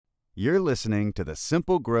You're listening to the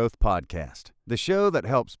Simple Growth Podcast, the show that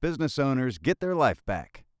helps business owners get their life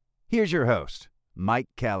back. Here's your host, Mike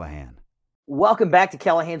Callahan. Welcome back to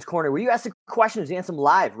Callahan's Corner, where you ask the questions and answer them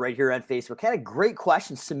live right here on Facebook. Had a great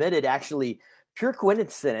question submitted, actually, pure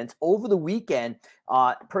coincidence. Over the weekend,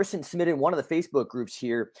 a person submitted one of the Facebook groups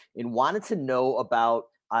here and wanted to know about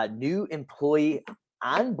new employee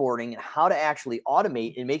onboarding and how to actually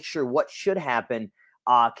automate and make sure what should happen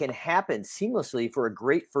can happen seamlessly for a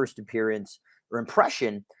great first appearance or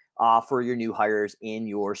impression for your new hires in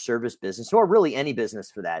your service business, or really any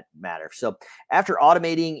business for that matter. So after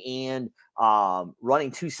automating and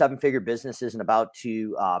running 2 7-figure businesses and about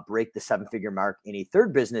to break the 7-figure mark in a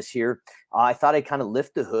third business here, I thought I'd kind of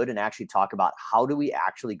lift the hood and actually talk about how do we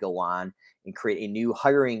actually go on and create a new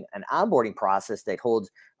hiring and onboarding process that holds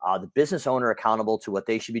the business owner accountable to what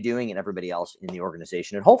they should be doing and everybody else in the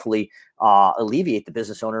organization, and hopefully alleviate the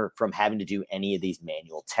business owner from having to do any of these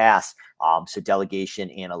manual tasks. So delegation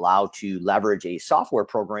and allow to leverage a software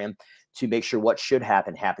program to make sure what should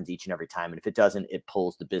happen happens each and every time. And if it doesn't, it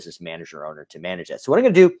pulls the business manager owner to manage that. So what I'm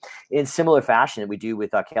going to do in similar fashion that we do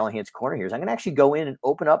with Callahan's Corner here is I'm going to actually go in and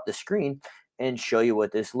open up the screen and show you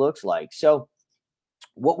what this looks like. So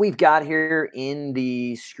what we've got here in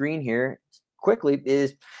the screen here quickly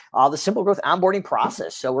is the Simple Growth onboarding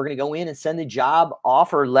process. So we're going to go in and send the job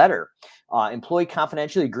offer letter, employee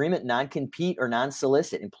confidentiality agreement, non-compete or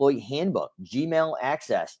non-solicit, employee handbook, Gmail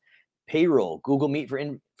access, payroll, Google Meet for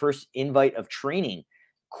first invite of training,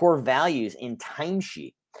 core values, and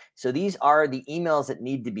timesheet. So these are the emails that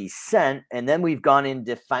need to be sent. And then we've gone in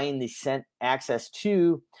to find the sent access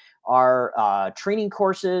to our training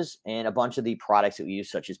courses and a bunch of the products that we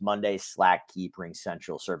use, such as Monday, Slack, Keep,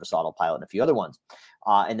 RingCentral, Service Autopilot, and a few other ones.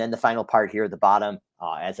 And then the final part here at the bottom,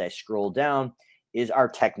 as I scroll down, is our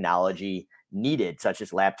technology needed, such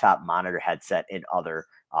as laptop, monitor, headset, and other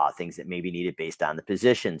things that may be needed based on the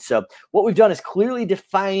position. So what we've done is clearly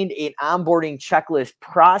defined an onboarding checklist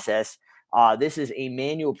process. This is a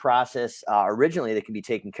manual process originally that can be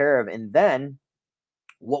taken care of. And then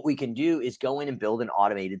what we can do is go in and build an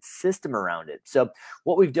automated system around it. So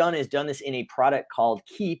what we've done is done this in a product called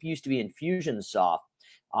Keep, used to be Infusionsoft.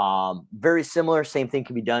 Very similar, same thing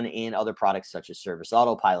can be done in other products such as Service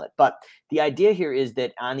Autopilot. But the idea here is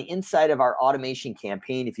that on the inside of our automation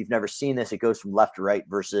campaign, if you've never seen this, it goes from left to right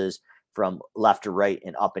versus from left to right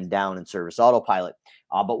and up and down in Service Autopilot.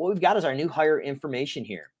 But what we've got is our new hire information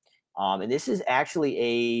here. And this is actually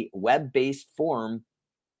a web-based form.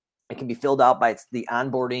 It can be filled out by the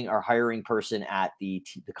onboarding or hiring person at the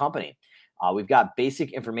company. We've got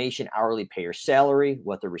basic information, hourly pay or salary,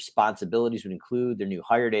 what their responsibilities would include, their new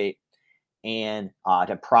hire date, and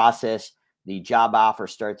to process the job offer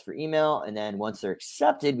starts for email. And then once they're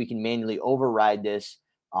accepted, we can manually override this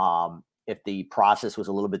if the process was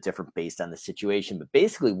a little bit different based on the situation. But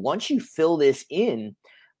basically, once you fill this in,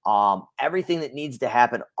 everything that needs to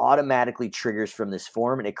happen automatically triggers from this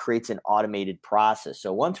form, and it creates an automated process.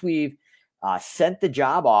 So once we've sent the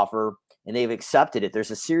job offer and they've accepted it, there's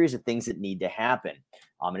a series of things that need to happen.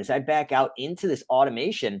 And as I back out into this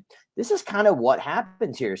automation, this is kind of what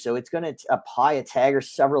happens here. So it's going to apply a tag or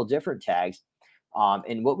several different tags.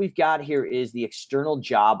 And what we've got here is the external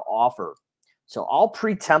job offer. So all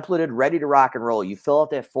pre-templated, ready to rock and roll. You fill out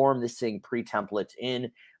that form, this thing pre-templates in.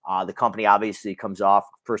 The company obviously comes off,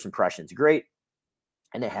 first impressions great,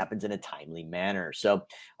 and it happens in a timely manner. So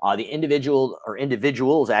the individual or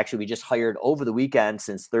individuals actually we just hired over the weekend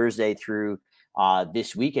since Thursday through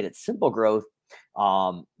this weekend at Simple Growth.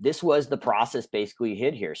 This was the process basically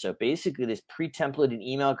hit here. So basically this pre-templated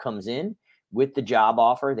email comes in with the job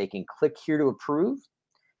offer. They can click here to approve.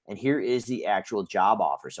 And here is the actual job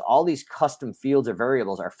offer. So all these custom fields or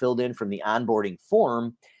variables are filled in from the onboarding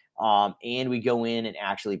form. And we go in and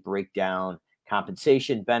actually break down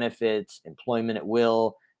compensation, benefits, employment at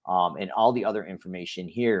will, and all the other information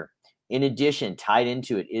here. In addition, tied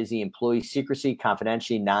into it is the employee secrecy,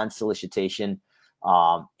 confidentiality, non-solicitation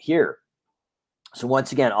here. So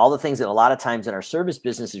once again, all the things that a lot of times in our service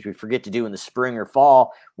businesses we forget to do in the spring or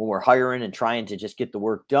fall when we're hiring and trying to just get the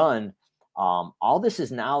work done, all this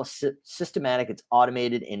is now systematic, it's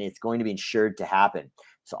automated, and it's going to be ensured to happen.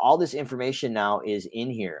 So all this information now is in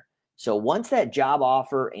here. So once that job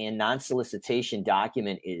offer and non-solicitation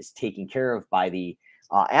document is taken care of by the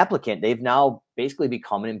applicant, they've now basically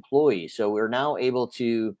become an employee. So we're now able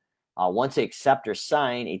to, once they accept or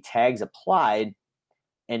sign, a tag's applied,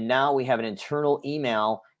 and now we have an internal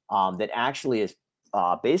email that actually is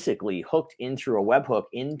basically hooked in through a webhook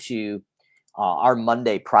into our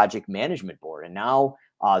Monday project management board. And now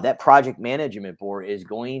that project management board is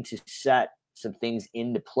going to set some things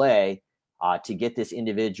into play to get this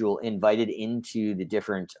individual invited into the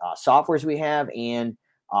different softwares we have and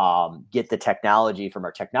get the technology from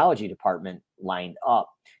our technology department lined up.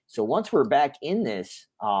 So once we're back in this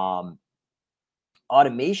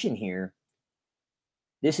automation here,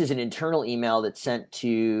 this is an internal email that's sent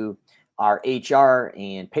to our HR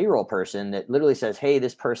and payroll person that literally says, hey,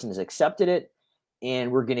 this person has accepted it.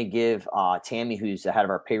 And we're going to give Tammy, who's the head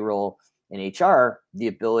of our payroll and HR, the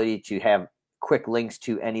ability to have quick links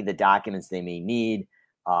to any of the documents they may need.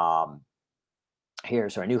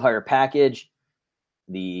 Here's our new hire package,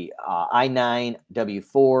 the I-9,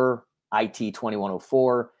 W-4,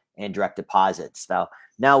 IT-2104, and direct deposits.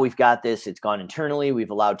 Now we've got this. It's gone internally.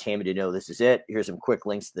 We've allowed Tammy to know this is it. Here's some quick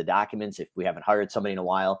links to the documents if we haven't hired somebody in a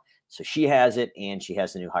while. So she has it, and she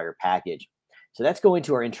has the new hire package. So that's going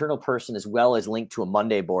to our internal person as well as linked to a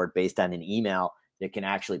Monday board based on an email that can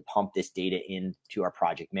actually pump this data into our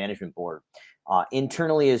project management board.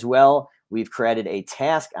 Internally as well, we've created a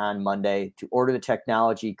task on Monday to order the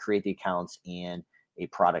technology, create the accounts, and a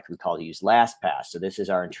product we call to use LastPass. So this is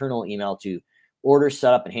our internal email to order,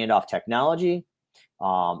 set up, and hand off technology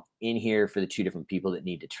in here for the two different people that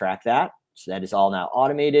need to track that. So that is all now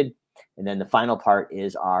automated. And then the final part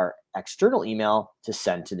is our external email to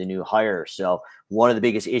send to the new hire. So one of the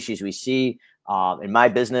biggest issues we see in my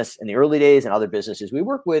business in the early days and other businesses we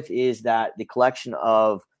work with is that the collection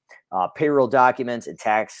of payroll documents and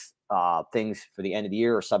tax things for the end of the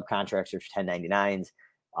year or subcontracts or 1099s,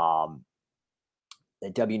 the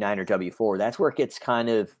W-9 or W-4, that's where it gets kind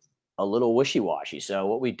of a little wishy-washy. So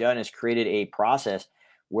what we've done is created a process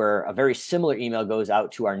where a very similar email goes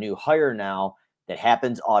out to our new hire now that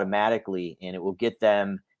happens automatically, and it will get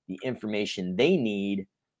them the information they need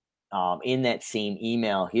in that same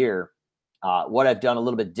email here. What I've done a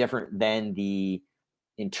little bit different than the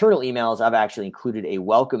internal emails, I've actually included a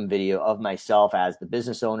welcome video of myself as the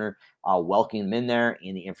business owner, welcoming them in there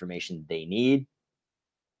and the information they need.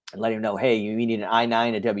 And letting them know, hey, you need an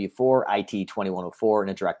I-9, a W-4, IT-2104, and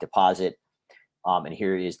a direct deposit. And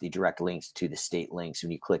here is the direct links to the state links.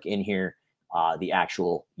 When you click in here, the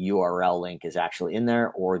actual URL link is actually in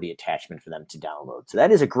there or the attachment for them to download. So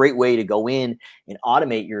that is a great way to go in and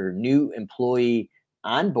automate your new employee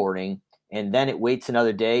onboarding. And then it waits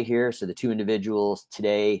another day here. So the two individuals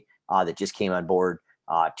today that just came on board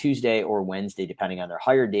Tuesday or Wednesday, depending on their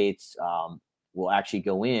hire dates, will actually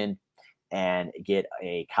go in and get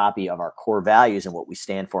a copy of our core values and what we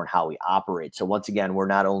stand for and how we operate. So once again, we're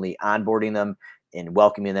not only onboarding them and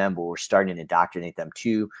welcoming them, but we're starting to indoctrinate them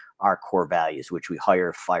to our core values, which we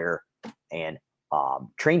hire, fire, and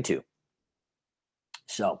train to.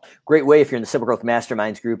 So great way if you're in the Simple Growth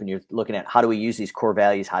Masterminds group and you're looking at how do we use these core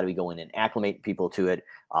values, how do we go in and acclimate people to it,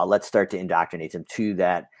 let's start to indoctrinate them to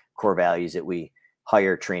that core values that we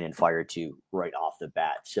hire, train, and fire to right off the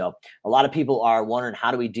bat. So a lot of people are wondering,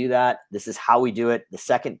 how do we do that? This is how we do it. The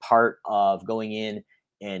second part of going in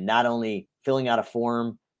and not only filling out a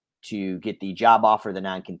form to get the job offer, the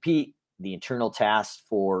non-compete, the internal tasks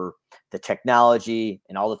for the technology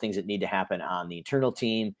and all the things that need to happen on the internal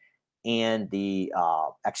team, and the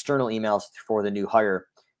external emails for the new hire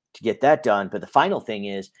to get that done. But the final thing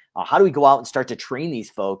is, how do we go out and start to train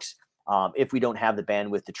these folks if we don't have the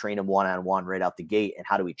bandwidth to train them one-on-one right out the gate, and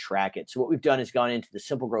how do we track it? So what we've done is gone into the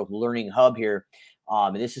Simple Growth Learning Hub here.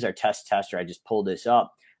 And this is our tester. I just pulled this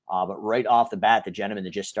up. But right off the bat, the gentleman that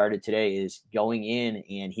just started today is going in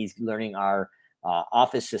and he's learning our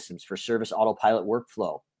office systems for Service Autopilot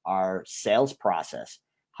workflow, our sales process,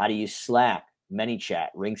 how to use Slack, ManyChat,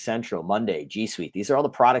 RingCentral, Monday, G Suite. These are all the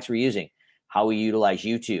products we're using, how we utilize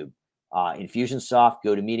YouTube, Infusionsoft,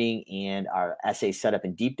 GoToMeeting, and our essay setup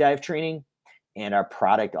and deep dive training, and our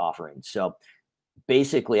product offerings. So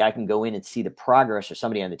basically, I can go in and see the progress, or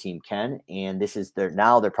somebody on the team can. And this is they're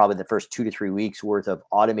probably the first 2 to 3 weeks worth of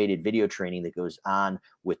automated video training that goes on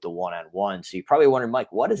with the one-on-one. So you're probably wondering,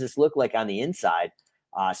 Mike, what does this look like on the inside?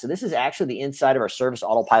 So this is actually the inside of our Service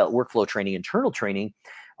Autopilot workflow training, internal training.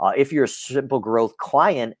 If you're a Simple Growth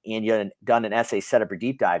client and you've done an essay setup or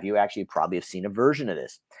deep dive, you actually probably have seen a version of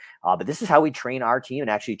this. But this is how we train our team and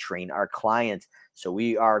actually train our clients. So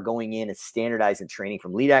we are going in and standardizing training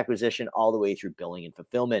from lead acquisition all the way through billing and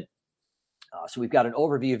fulfillment. So we've got an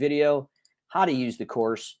overview video, how to use the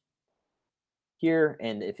course here.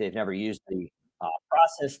 And if they've never used the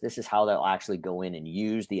process, this is how they'll actually go in and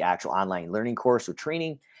use the actual online learning course with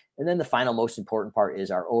training. And then the final most important part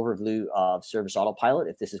is our overview of Service Autopilot,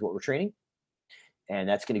 if this is what we're training. And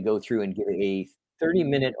that's going to go through and give a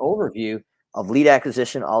 30-minute overview of lead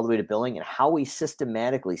acquisition all the way to billing and how we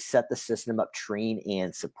systematically set the system up, train,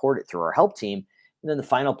 and support it through our help team. And then the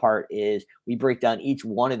final part is we break down each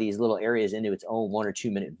one of these little areas into its own 1 or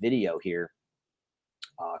 2 minute video here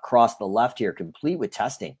across the left here, complete with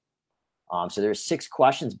testing. So there's 6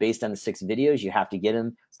 questions based on the 6 videos. You have to get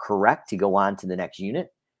them correct to go on to the next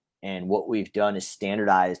unit. And what we've done is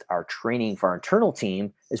standardized our training for our internal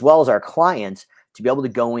team as well as our clients to be able to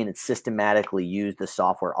go in and systematically use the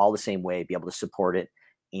software all the same way, be able to support it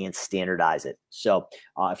and standardize it. So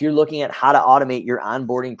if you're looking at how to automate your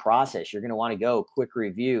onboarding process, you're going to want to go quick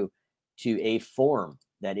review to a form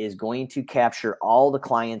that is going to capture all the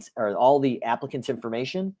clients or all the applicants'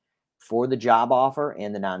 information for the job offer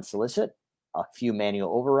and the non-solicit, a few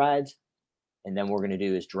manual overrides. And then what we're going to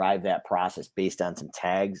do is drive that process based on some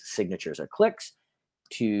tags, signatures, or clicks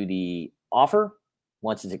to the offer.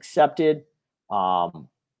 Once it's accepted,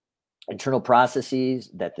 internal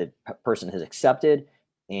processes that the person has accepted,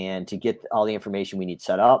 and to get all the information we need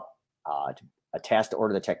set up, a task to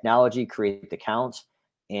order the technology, create the accounts,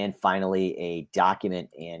 and finally a document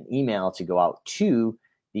and email to go out to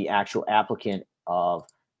the actual applicant of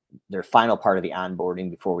their final part of the onboarding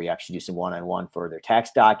before we actually do some one-on-one for their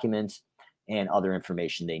tax documents and other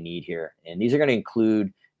information they need here. And these are going to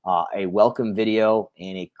include a welcome video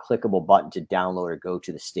and a clickable button to download or go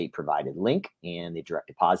to the state provided link and the direct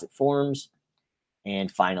deposit forms.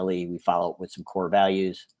 And finally, we follow up with some core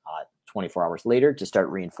values 24 hours later to start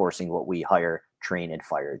reinforcing what we hire, train, and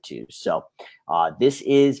fire to. So this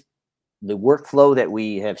is the workflow that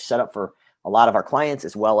we have set up for a lot of our clients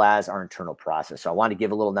as well as our internal process. So I want to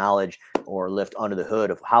give a little knowledge or lift under the hood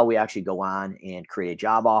of how we actually go on and create a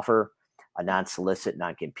job offer, a non-solicit,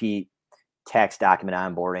 non-compete, tax document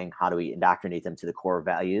onboarding. How do we indoctrinate them to the core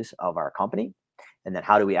values of our company? And then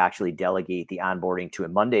how do we actually delegate the onboarding to a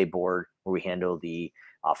Monday board where we handle the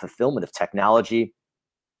fulfillment of technology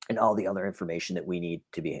and all the other information that we need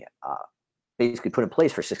to be basically put in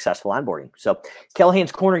place for successful onboarding. So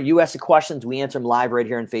Callahan's Corner, you ask the questions, we answer them live right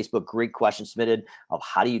here on Facebook. Great questions submitted of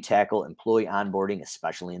how do you tackle employee onboarding,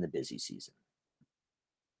 especially in the busy season.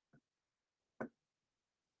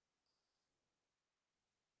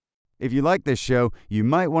 If you like this show, you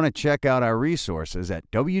might want to check out our resources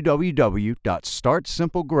at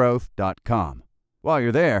www.startsimplegrowth.com. While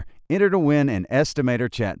you're there, enter to win an estimator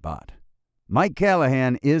chatbot. Mike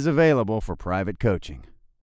Callahan is available for private coaching.